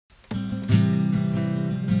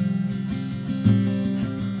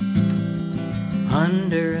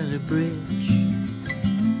Under the bridge,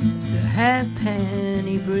 the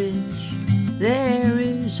halfpenny bridge, there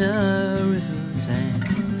is a river that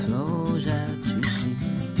flows out to sea.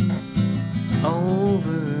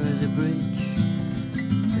 Over the bridge,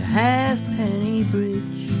 the halfpenny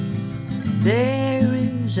bridge, there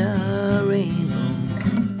is a rainbow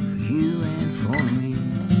for you and for me.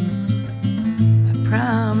 I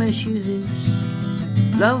promise you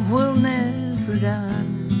this, love will never die.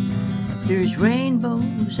 There's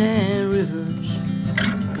rainbows and rivers,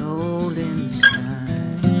 gold in the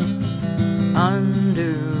sky.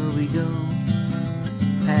 Under we go,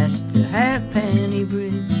 past the halfpenny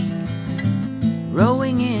bridge,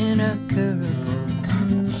 rowing in a current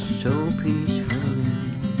boat, so peacefully.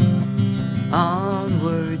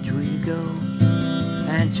 Onwards we go,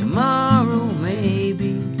 and tomorrow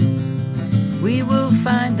maybe we will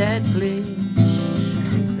find that place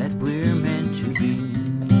that we're meant to be.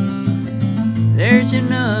 There's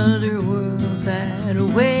another world that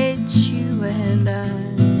awaits you and I.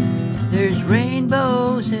 There's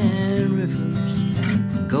rainbows and rivers,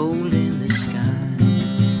 and gold in the sky.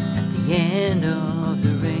 At the end of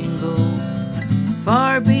the rainbow,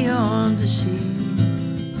 far beyond the sea,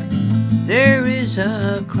 there is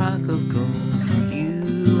a crock of gold for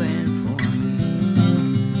you and for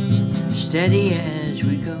me. Steady as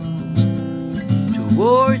we go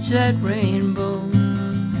towards that rainbow,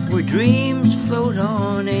 where dreams float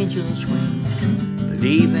on angels' wings,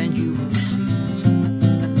 believe and you will see.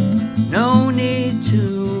 No need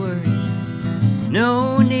to worry,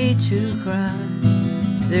 no need to cry.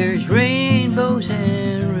 There's rainbows and